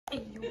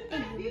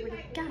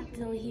everybody,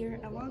 Godzilla here,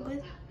 along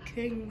with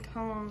King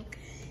Kong.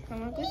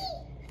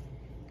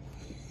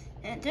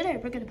 And today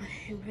we're going to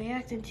be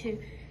reacting to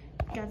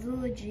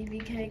Godzilla,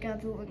 GBK,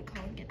 Godzilla and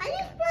Kong. I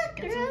just brought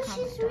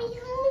groceries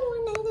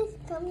home when I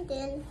just come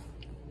in.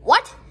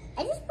 What?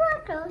 I just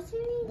brought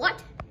groceries.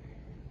 What?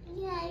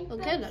 Yeah.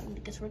 Okay then,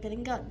 because we're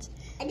getting guns.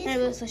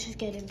 Anyways, let's just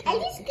get into it. I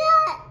just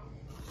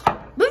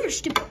got. Move your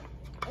stupid.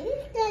 I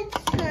just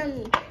got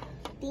some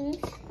things.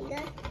 You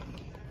got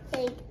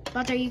like.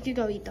 Butter, you can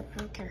go eat them. I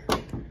don't care.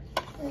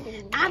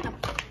 Adam.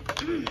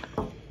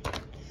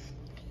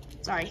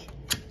 Sorry.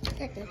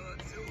 Okay.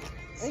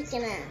 We're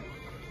gonna.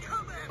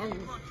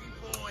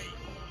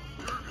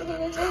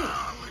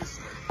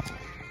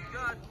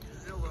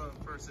 Godzilla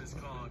versus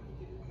Kong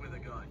with a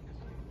gun.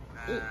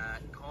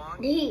 Kong,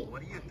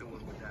 what are you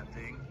doing with that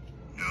thing?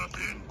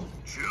 Nothing.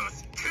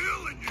 Just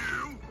killing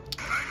you.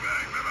 Bang,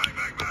 bang, bang,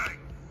 bang, bang.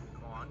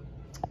 Kong.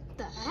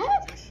 The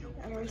heck?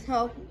 I don't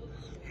know.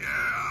 Yeah,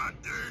 I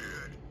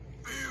did.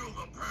 Feel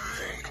the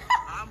pain.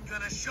 I'm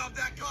gonna shove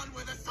that gun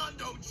where the sun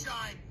don't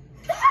shine.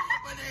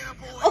 Banana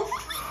boy. Oh,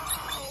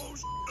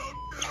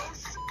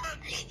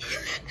 shit.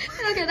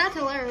 Okay, that's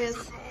hilarious.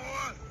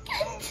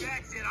 Oh,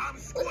 that's it. I'm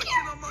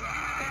squishing a monkey.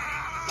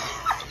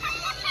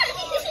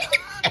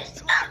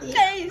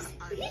 Face.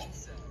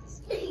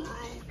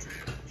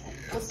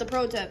 What's the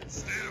pro tip?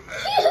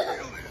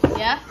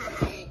 Yeah?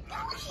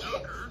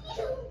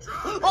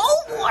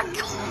 Oh my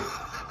god!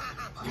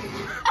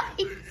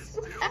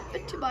 What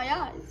happened to my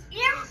eyes?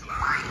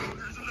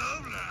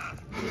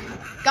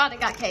 God, I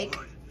got cake.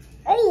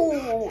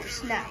 Oh,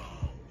 snap.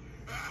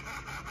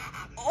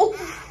 Oh.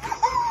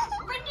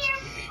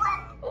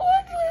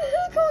 What the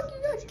hell, Kong? You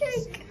got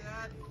cake.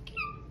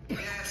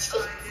 Yes, I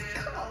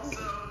did.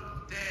 Also,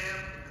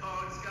 damn,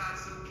 Kong's got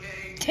some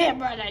cake. Damn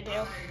right I do.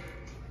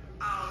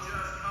 I'll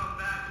just come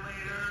back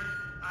later,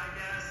 I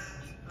guess.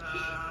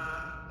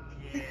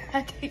 Yeah. I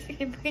think you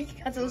can bring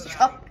Godzilla's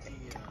chocolate.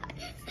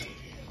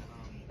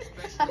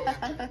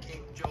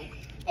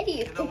 I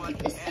need to open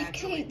this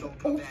cake.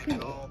 Open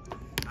it.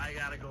 I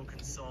gotta go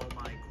console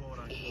my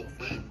quote-unquote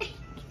friend.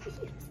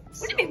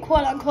 What do you mean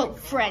quote-unquote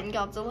friend,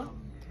 Godzilla?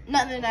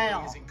 Nothing at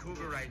all. He's in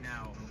Cougar right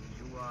now.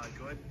 You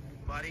good,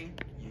 buddy?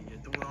 You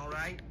doing all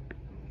right?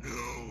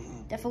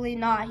 No. Definitely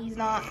not. He's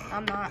not.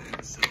 I'm not.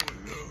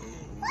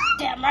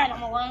 Damn right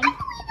I'm alone. I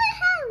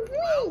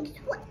don't even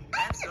have wings. I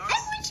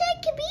wish I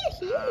could be a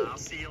human. I'll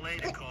see you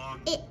later,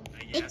 Kong. It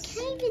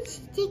can't even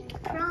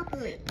stick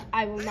properly.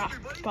 I will not.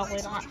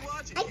 Probably not.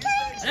 I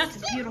can't That's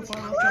stick beautiful.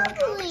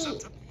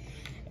 properly.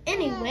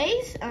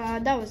 Anyways,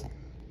 that was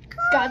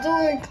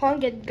Godzilla and Kong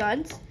get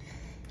guns.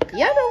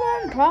 The other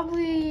one,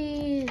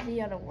 probably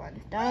the other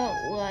one. That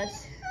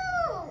was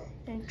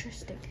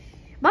interesting.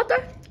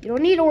 Mother, you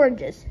don't need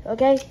oranges,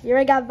 okay? You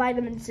already got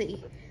vitamin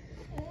C.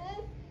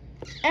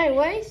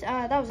 Anyways,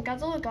 that was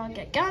Godzilla, Kong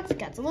get guns.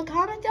 Godzilla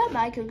comment down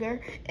by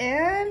Cougar.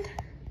 And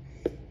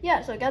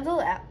yeah, so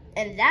Godzilla out.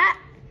 And that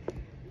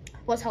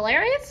was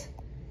hilarious,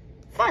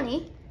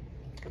 funny,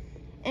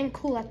 and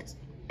cool at this.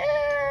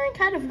 And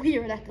kind of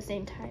weird at the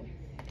same time.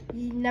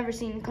 You've never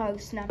seen Kong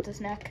snap his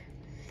neck.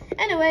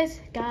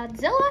 Anyways,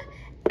 Godzilla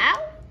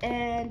out,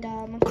 and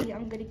Monkey,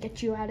 I'm gonna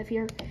get you out of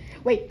here.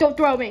 Wait, don't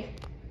throw me.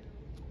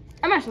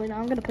 I'm actually not.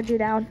 I'm gonna put you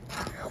down.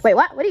 Wait,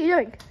 what? What are you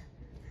doing?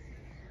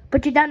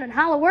 Put you down in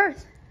Hollow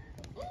Earth.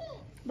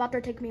 About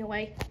to take me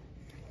away.